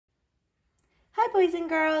Hi boys and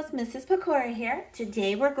girls, Mrs. Pecora here.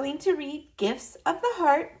 Today we're going to read Gifts of the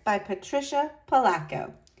Heart by Patricia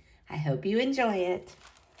Polacco. I hope you enjoy it.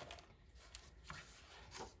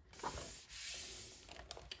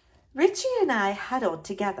 Richie and I huddled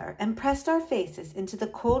together and pressed our faces into the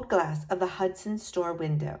cold glass of the Hudson store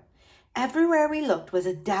window. Everywhere we looked was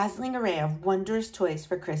a dazzling array of wondrous toys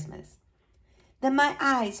for Christmas. Then my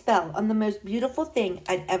eyes fell on the most beautiful thing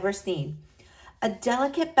I'd ever seen. A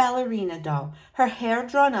delicate ballerina doll, her hair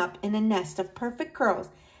drawn up in a nest of perfect curls,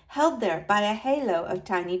 held there by a halo of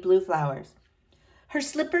tiny blue flowers. Her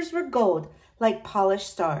slippers were gold, like polished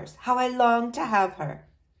stars. How I longed to have her.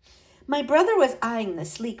 My brother was eyeing the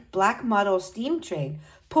sleek black model steam train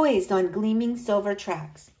poised on gleaming silver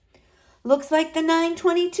tracks. "Looks like the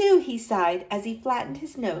 922, he sighed as he flattened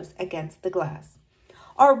his nose against the glass.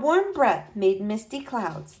 Our warm breath made misty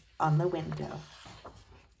clouds on the window.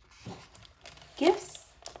 Gifts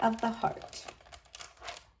of the Heart.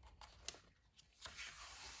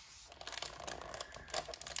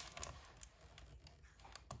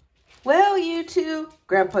 "Well, you two,"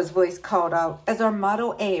 Grandpa's voice called out as our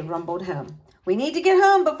Model A rumbled home. "We need to get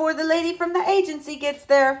home before the lady from the agency gets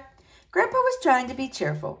there." Grandpa was trying to be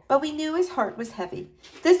cheerful, but we knew his heart was heavy.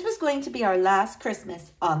 This was going to be our last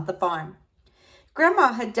Christmas on the farm.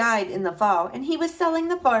 Grandma had died in the fall, and he was selling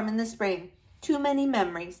the farm in the spring. Too many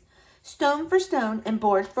memories. Stone for stone and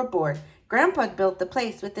board for board, Grandpa built the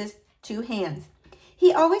place with his 2 hands.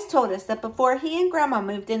 He always told us that before he and Grandma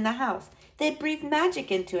moved in the house, they'd breathed magic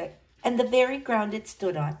into it and the very ground it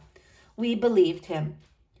stood on. We believed him.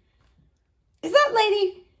 "Is that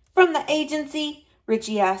lady from the agency?"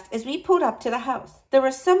 Richie asked as we pulled up to the house. There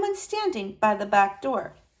was someone standing by the back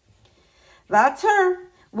door. "That's her.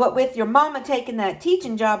 What with your mama taking that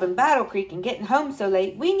teaching job in Battle Creek and getting home so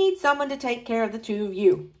late, we need someone to take care of the 2 of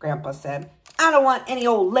you," Grandpa said. "I don't want any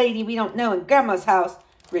old lady we don't know in Grandma's house,"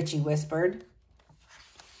 Richie whispered.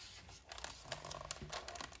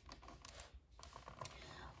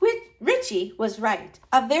 Richie was right.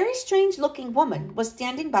 A very strange-looking woman was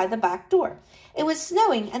standing by the back door. It was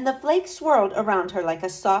snowing, and the flakes swirled around her like a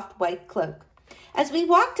soft white cloak. As we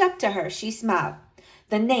walked up to her, she smiled.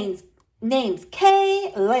 "The name's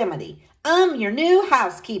Kay Lamity. I'm your new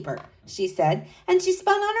housekeeper," she said, and she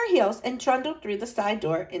spun on her heels and trundled through the side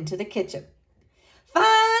door into the kitchen.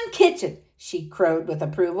 "Fine kitchen," she crowed with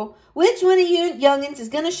approval. "Which one of you youngins is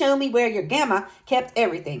going to show me where your grandma kept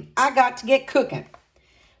everything? I got to get cooking."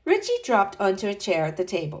 Richie dropped onto a chair at the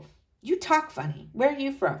table. "You talk funny. Where are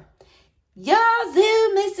you from?"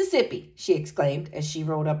 "Yazoo, Mississippi," she exclaimed as she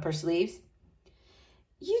rolled up her sleeves.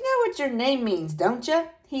 "You know what your name means, don't you?"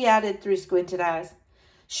 he added through squinted eyes.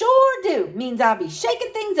 "Sure do. Means I'll be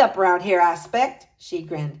shaking things up around here, I expect," she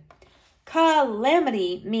grinned.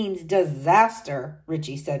 "Calamity means disaster,"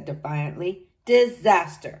 Richie said defiantly.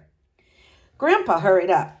 "Disaster." Grandpa hurried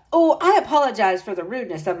up. "Oh, I apologize for the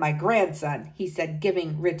rudeness of my grandson," he said,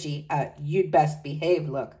 giving Richie a "you'd best behave"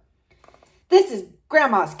 look. "This is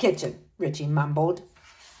Grandma's kitchen," Richie mumbled.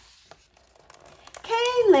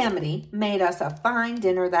 Kay Lamity made us a fine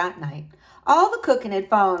dinner that night. All the cooking had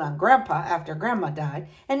fallen on Grandpa after Grandma died,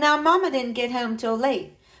 and now Mama didn't get home till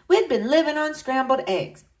late. We'd been living on scrambled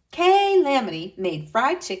eggs. Kay Lamity made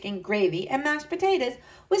fried chicken, gravy, and mashed potatoes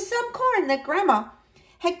with some corn that Grandma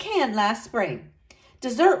had canned last spring.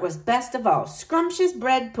 Dessert was best of all, scrumptious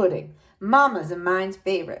bread pudding, Mama's and mine's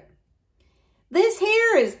favorite. "This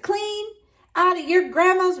here is clean out of your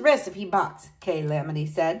grandma's recipe box," Kay Lamity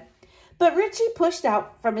said. But Richie pushed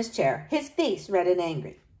out from his chair, his face red and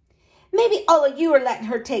angry. "Maybe all of you are letting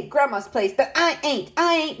her take Grandma's place, but I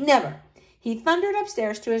ain't never." He thundered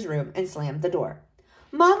upstairs to his room and slammed the door.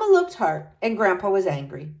 Mama looked hurt and Grandpa was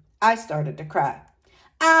angry. I started to cry.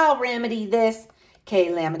 "I'll remedy this,"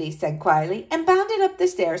 Kay Lamity said quietly, and bounded up the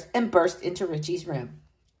stairs and burst into Richie's room.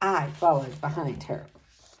 I followed behind her.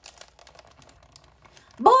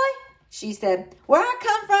 "Boy," she said, "where I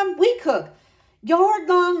come from, we cook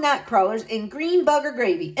yard-long night crawlers in green bugger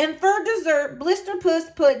gravy, and for dessert, blister puss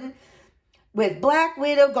pudding with black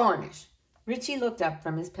widow garnish." Richie looked up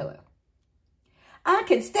from his pillow. "I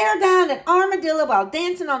can stare down an armadillo while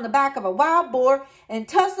dancing on the back of a wild boar and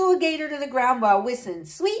tussle a gator to the ground while whistling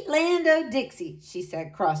 'Sweet Land o' Dixie,'" she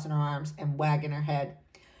said, crossing her arms and wagging her head.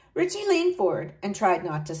 Richie leaned forward and tried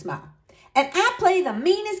not to smile. "And I play the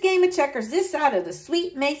meanest game of checkers this side of the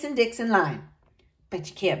sweet Mason-Dixon line." "But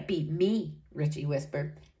you can't beat me," Richie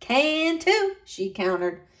whispered. "Can too," she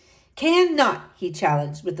countered. "Can not," he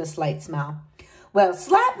challenged with a slight smile. "Well,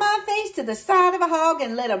 slap my face to the side of a hog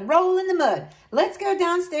and let him roll in the mud. Let's go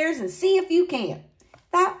downstairs and see if you can."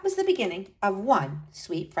 That was the beginning of one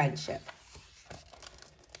sweet friendship.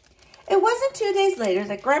 It wasn't 2 days later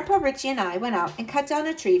that Grandpa Richie and I went out and cut down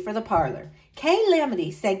a tree for the parlor. Kay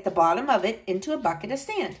Lamity sank the bottom of it into a bucket of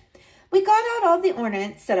sand. We got out all the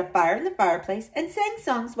ornaments, set a fire in the fireplace, and sang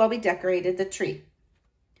songs while we decorated the tree.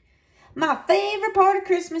 My favorite part of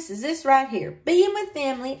Christmas is this right here, being with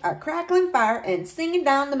family, a crackling fire, and singing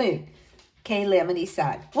down the moon. Kay Lamity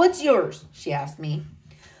sighed. What's yours? She asked me.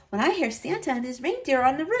 When I hear Santa and his reindeer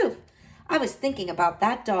on the roof. I was thinking about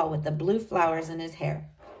that doll with the blue flowers in his hair.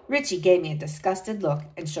 Richie gave me a disgusted look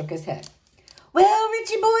and shook his head. Well,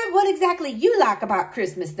 Richie boy, what exactly you like about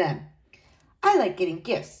Christmas then? I like getting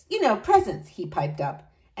gifts, presents, he piped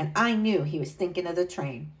up, and I knew he was thinking of the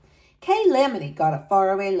train. Kay Lamity got a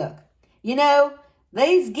faraway look.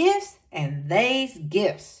 They's gifts and they's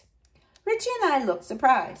gifts. Richie and I looked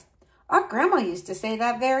surprised. Our grandma used to say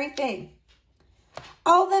that very thing.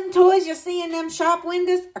 All them toys you see in them shop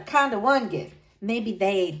windows are kind of one gift. Maybe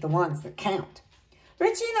they ain't the ones that count.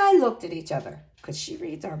 Richie and I looked at each other. Could she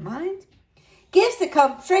read our mind? Gifts that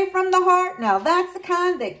come straight from the heart. Now that's the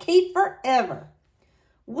kind that keep forever.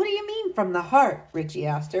 What do you mean from the heart? Richie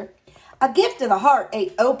asked her. A gift to the heart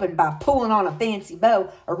ain't opened by pulling on a fancy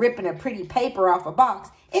bow or ripping a pretty paper off a box.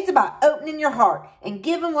 It's about opening your heart and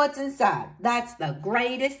giving what's inside. That's the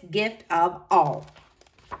greatest gift of all.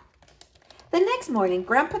 The next morning,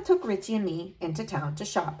 Grandpa took Richie and me into town to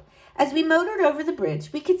shop. As we motored over the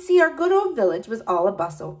bridge, we could see our good old village was all a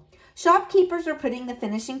bustle. Shopkeepers were putting the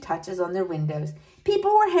finishing touches on their windows.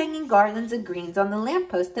 People were hanging garlands of greens on the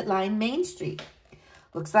lampposts that line Main Street.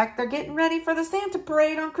 Looks like they're getting ready for the Santa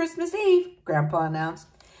parade on Christmas Eve, Grandpa announced.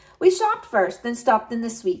 We shopped first, then stopped in the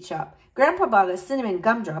sweet shop. Grandpa bought us cinnamon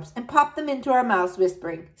gumdrops and popped them into our mouths,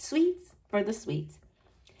 whispering, "Sweets for the sweets."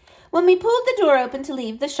 When we pulled the door open to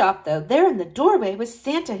leave the shop, though, there in the doorway was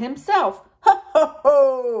Santa himself. "Ho, ho,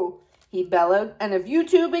 ho!" he bellowed. "And have you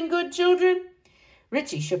two been good children?"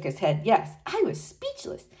 Richie shook his head yes. I was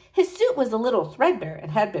speechless. His suit was a little threadbare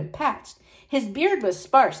and had been patched. His beard was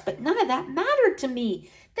sparse, but none of that mattered to me.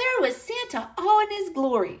 There was Santa all in his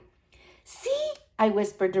glory. "See?" I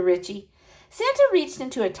whispered to Richie. Santa reached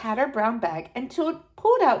into a tattered brown bag and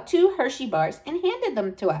pulled out 2 Hershey bars and handed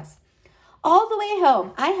them to us. All the way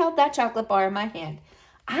home, I held that chocolate bar in my hand.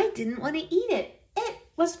 I didn't want to eat it. It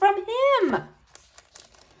was from him.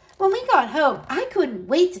 When we got home, I couldn't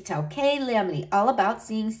wait to tell Kay Lamity all about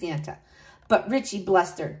seeing Santa. But Richie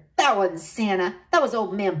blustered. That wasn't Santa. That was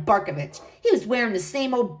old man Barkovich. He was wearing the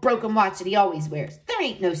same old broken watch that he always wears. There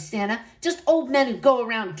ain't no Santa, just old men who go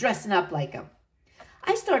around dressing up like him.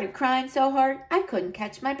 I started crying so hard I couldn't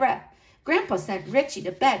catch my breath. Grandpa sent Richie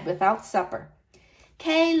to bed without supper.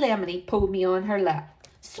 Kay Lamity pulled me on her lap.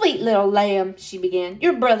 "Sweet little lamb," she began.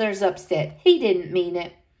 "Your brother's upset. He didn't mean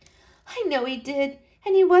it." "I know he did.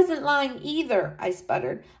 And he wasn't lying either," I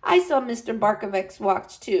sputtered. "I saw Mr. Barkovich's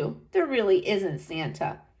watch, too. There really isn't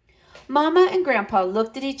Santa." Mama and Grandpa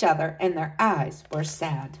looked at each other, and their eyes were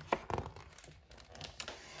sad.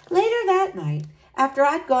 Later that night, after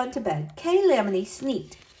I'd gone to bed, Kay Lamity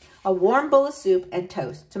sneaked a warm bowl of soup and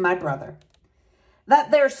toast to my brother. "That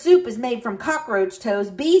there soup is made from cockroach toes,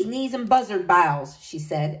 bees' knees, and buzzard bowels," she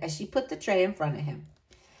said as she put the tray in front of him.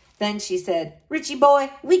 Then she said, "Richie boy,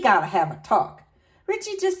 we gotta have a talk."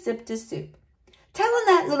 Richie just sipped his soup. "Telling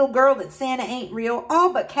that little girl that Santa ain't real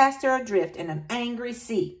all but cast her adrift in an angry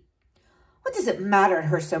sea." "What does it matter to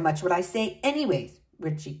her so much what I say anyways?"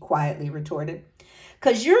 Richie quietly retorted.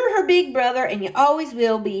 "'Cause you're her big brother and you always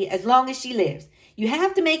will be as long as she lives. You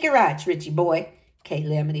have to make it right, Richie boy," Kay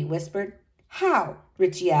Lamity whispered. "How?"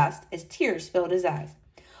 Richie asked as tears filled his eyes.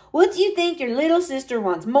 "What do you think your little sister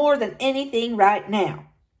wants more than anything right now?"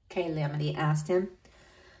 Kay Lamity asked him.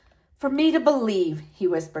 "For me to believe," he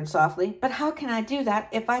whispered softly. "But how can I do that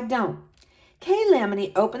if I don't?" Kay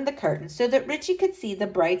Lamity opened the curtain so that Richie could see the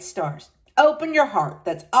bright stars. "Open your heart.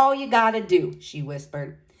 That's all you gotta do," she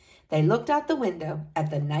whispered. They looked out the window at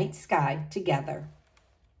the night sky together.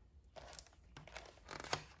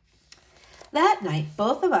 That night,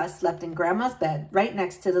 both of us slept in Grandma's bed right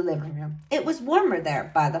next to the living room. It was warmer there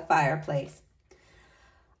by the fireplace.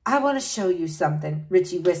 "I want to show you something,"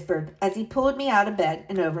 Richie whispered as he pulled me out of bed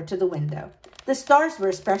and over to the window. The stars were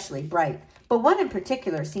especially bright, but one in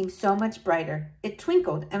particular seemed so much brighter. It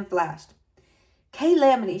twinkled and flashed. "Kay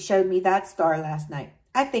Lamity showed me that star last night.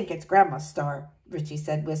 I think it's Grandma's star," Richie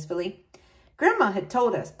said wistfully. Grandma had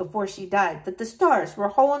told us before she died that the stars were a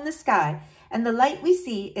hole in the sky, and the light we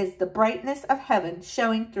see is the brightness of heaven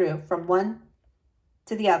showing through from one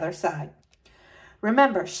to the other side.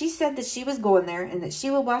 "Remember, she said that she was going there and that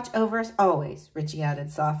she would watch over us always," Richie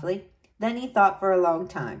added softly. Then he thought for a long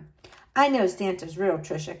time. "I know Santa's real,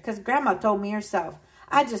 Tricia, because Grandma told me herself.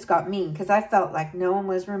 I just got mean because I felt like no one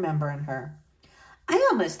was remembering her. I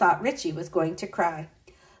almost thought Richie was going to cry.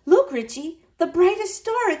 Look, Richie, the brightest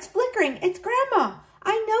star. It's flickering. It's Grandma.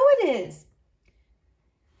 I know it is.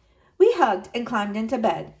 We hugged and climbed into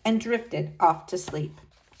bed and drifted off to sleep.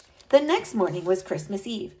 The next morning was Christmas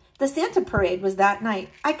Eve. The Santa parade was that night.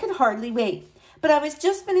 I could hardly wait, but I was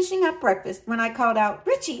just finishing up breakfast when I called out,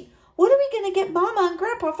 Richie, what are we going to get Mama and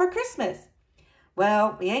Grandpa for Christmas?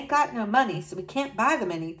 Well, we ain't got no money, so we can't buy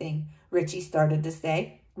them anything, Richie started to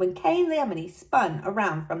say, when Kay Lamity spun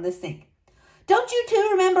around from the sink. Don't you two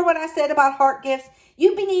remember what I said about heart gifts?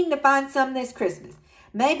 You've been needing to find some this Christmas.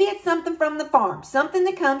 Maybe it's something from the farm, something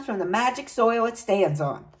that comes from the magic soil it stands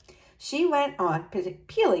on. She went on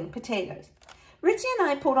peeling potatoes. Richie and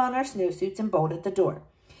I pulled on our snowsuits and bolted the door.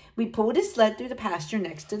 We pulled his sled through the pasture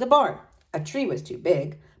next to the barn. A tree was too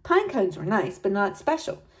big. Pine cones were nice, but not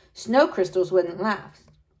special. Snow crystals wouldn't last.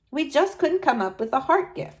 We just couldn't come up with a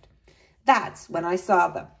heart gift. That's when I saw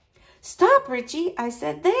them. Stop, Richie, I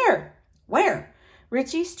said. There. Where?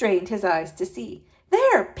 Richie strained his eyes to see.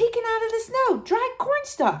 There, peeking out of the snow, dried corn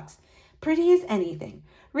stalks. Pretty as anything.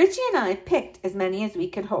 Richie and I picked as many as we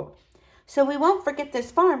could hold. So we won't forget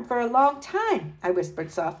this farm for a long time, I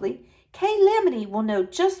whispered softly. Kay Lamity will know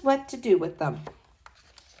just what to do with them.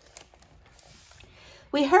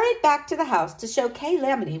 We hurried back to the house to show Kay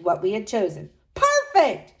Lamity what we had chosen.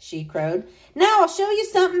 Perfect, she crowed. Now I'll show you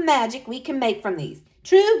something magic we can make from these.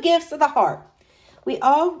 True gifts of the heart. We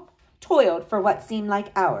all toiled for what seemed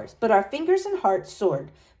like hours, but our fingers and hearts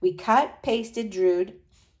soared. We cut, pasted,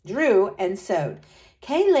 drew, and sewed.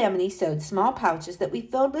 Kay Lamity sewed small pouches that we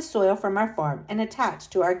filled with soil from our farm and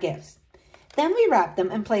attached to our gifts. Then we wrapped them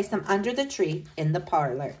and placed them under the tree in the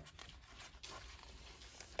parlor.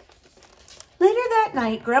 Later that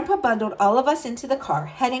night, Grandpa bundled all of us into the car,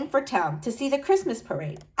 heading for town to see the Christmas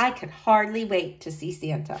parade. I could hardly wait to see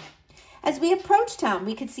Santa. As we approached town,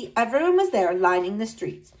 we could see everyone was there lining the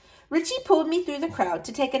streets. Richie pulled me through the crowd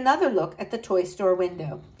to take another look at the toy store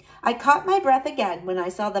window. I caught my breath again when I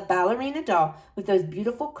saw the ballerina doll with those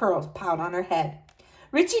beautiful curls piled on her head.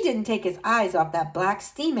 Richie didn't take his eyes off that black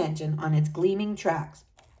steam engine on its gleaming tracks.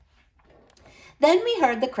 Then we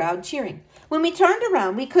heard the crowd cheering. When we turned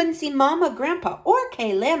around, we couldn't see Mama, Grandpa, or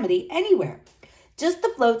Kay Lamity anywhere. Just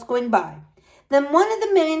the floats going by. Then one of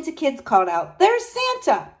the millions of kids called out, "There's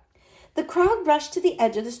Santa!" The crowd rushed to the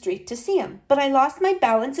edge of the street to see him, but I lost my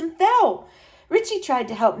balance and fell. Richie tried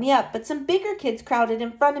to help me up, but some bigger kids crowded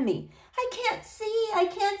in front of me. I can't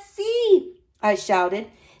see, I shouted.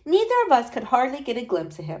 Neither of us could hardly get a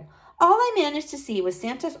glimpse of him. All I managed to see was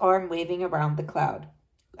Santa's arm waving around the cloud,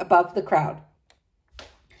 above the crowd.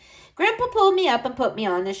 Grandpa pulled me up and put me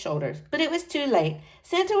on his shoulders, but it was too late.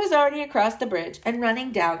 Santa was already across the bridge and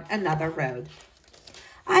running down another road.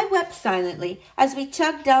 I wept silently as we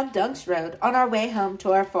chugged down Dunk's Road on our way home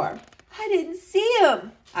to our farm. I didn't see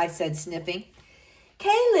him, I said, sniffing.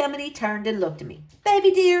 Kay Lamity turned and looked at me.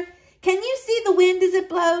 Baby dear, can you see the wind as it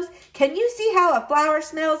blows? Can you see how a flower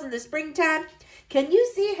smells in the springtime? Can you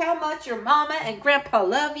see how much your mama and grandpa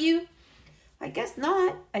love you? I guess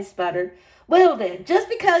not, I sputtered. Well then, just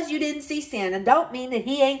because you didn't see Santa don't mean that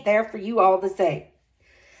he ain't there for you all the same.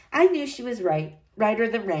 I knew she was right. Righter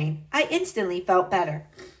than rain. I instantly felt better.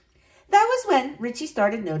 That was when Richie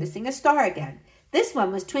started noticing a star again. This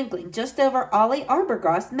one was twinkling just over Ollie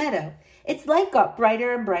Arbogast's meadow. Its light got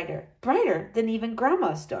brighter and brighter, brighter than even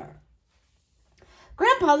Grandma's star.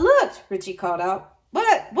 Grandpa, look, Richie called out.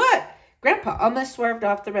 What? Grandpa almost swerved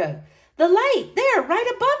off the road. The light, there,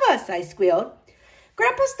 right above us, I squealed.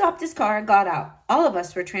 Grandpa stopped his car and got out. All of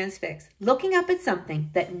us were transfixed, looking up at something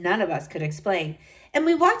that none of us could explain, and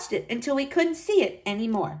we watched it until we couldn't see it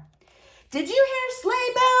anymore. Did you hear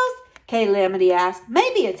sleigh bells? Kay Lamity asked.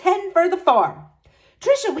 Maybe it's heading for the farm.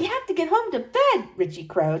 Tricia, we have to get home to bed, Richie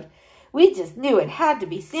crowed. We just knew it had to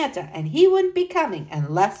be Santa, and he wouldn't be coming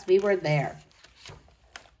unless we were there.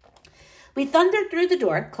 We thundered through the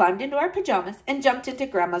door, climbed into our pajamas, and jumped into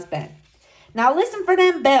Grandma's bed. Now listen for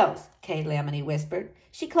them bells, Kay Lamity whispered.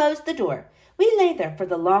 She closed the door. We lay there for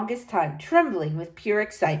the longest time, trembling with pure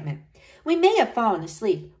excitement. We may have fallen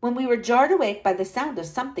asleep when we were jarred awake by the sound of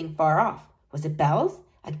something far off. Was it bells?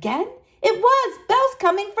 Again? It was! Bells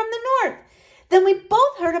coming from the north! Then we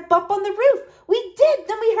both heard a bump on the roof. We did!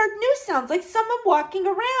 Then we heard new sounds like someone walking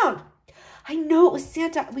around. I know it was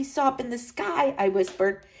Santa we saw up in the sky, I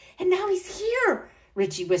whispered. And now he's here,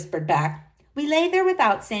 Richie whispered back. We lay there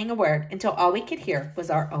without saying a word until all we could hear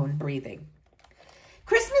was our own breathing.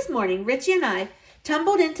 Christmas morning, Richie and I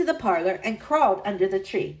tumbled into the parlor and crawled under the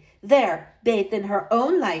tree. There, bathed in her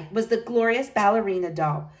own light, was the glorious ballerina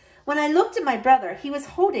doll. When I looked at my brother, he was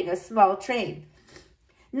holding a small train.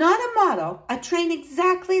 Not a model, a train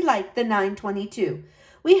exactly like the 922.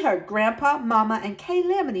 We heard Grandpa, Mama, and Kay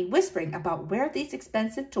Lamity whispering about where these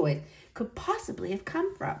expensive toys could possibly have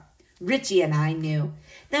come from. Richie and I knew.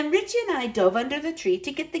 Then Richie and I dove under the tree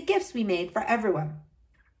to get the gifts we made for everyone.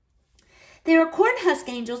 They are corn husk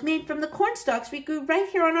angels made from the corn stalks we grew right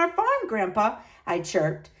here on our farm, Grandpa, I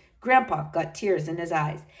chirped. Grandpa got tears in his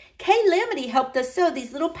eyes. Kay Lamity helped us sew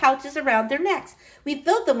these little pouches around their necks. We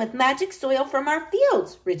filled them with magic soil from our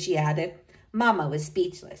fields, Richie added. Mama was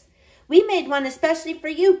speechless. We made one especially for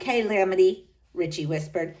you, Kay Lamity, Richie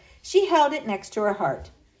whispered. She held it next to her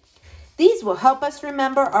heart. These will help us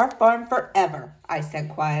remember our farm forever, I said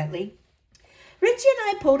quietly. Richie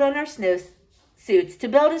and I pulled on our snowsuits to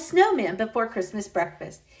build a snowman before Christmas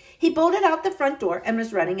breakfast. He bolted out the front door and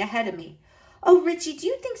was running ahead of me. Oh, Richie, do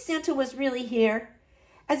you think Santa was really here?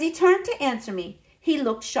 As he turned to answer me, he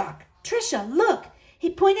looked shocked. Tricia, look!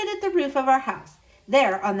 He pointed at the roof of our house.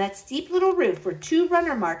 There, on that steep little roof, were 2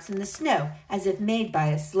 runner marks in the snow, as if made by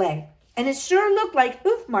a sleigh. And it sure looked like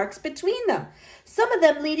hoof marks between them, some of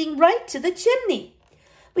them leading right to the chimney.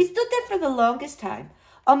 We stood there for the longest time,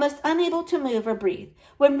 almost unable to move or breathe,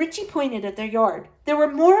 when Richie pointed at their yard. There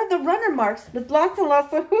were more of the runner marks with lots and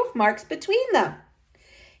lots of hoof marks between them.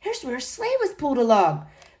 Here's where a sleigh was pulled along.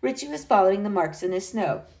 Richie was following the marks in the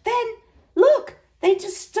snow. Then, look, they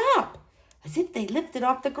just stopped, as if they lifted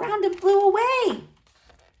off the ground and flew away.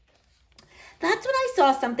 That's when I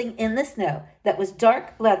saw something in the snow that was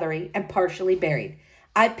dark, leathery, and partially buried.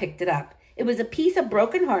 I picked it up. It was a piece of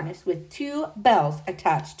broken harness with 2 bells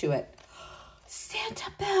attached to it.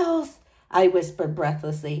 Santa bells, I whispered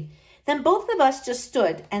breathlessly. Then both of us just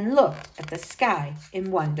stood and looked at the sky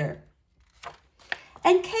in wonder.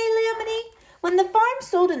 And Kay Lamity, when the farm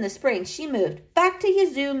sold in the spring, she moved back to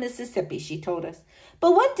Yazoo, Mississippi, she told us.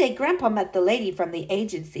 But one day Grandpa met the lady from the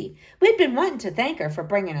agency. We'd been wanting to thank her for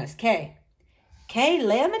bringing us Kay. Kay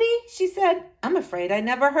Lamity, she said. I'm afraid I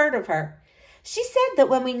never heard of her. She said that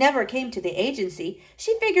when we never came to the agency,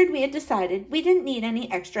 she figured we had decided we didn't need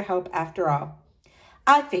any extra help after all.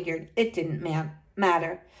 I figured it didn't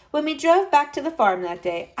matter. When we drove back to the farm that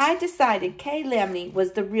day, I decided Kay Lamity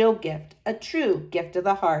was the real gift, a true gift of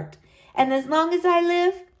the heart. And as long as I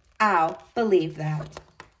live, I'll believe that.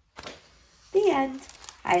 The end.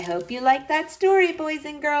 I hope you liked that story, boys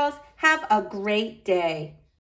and girls. Have a great day.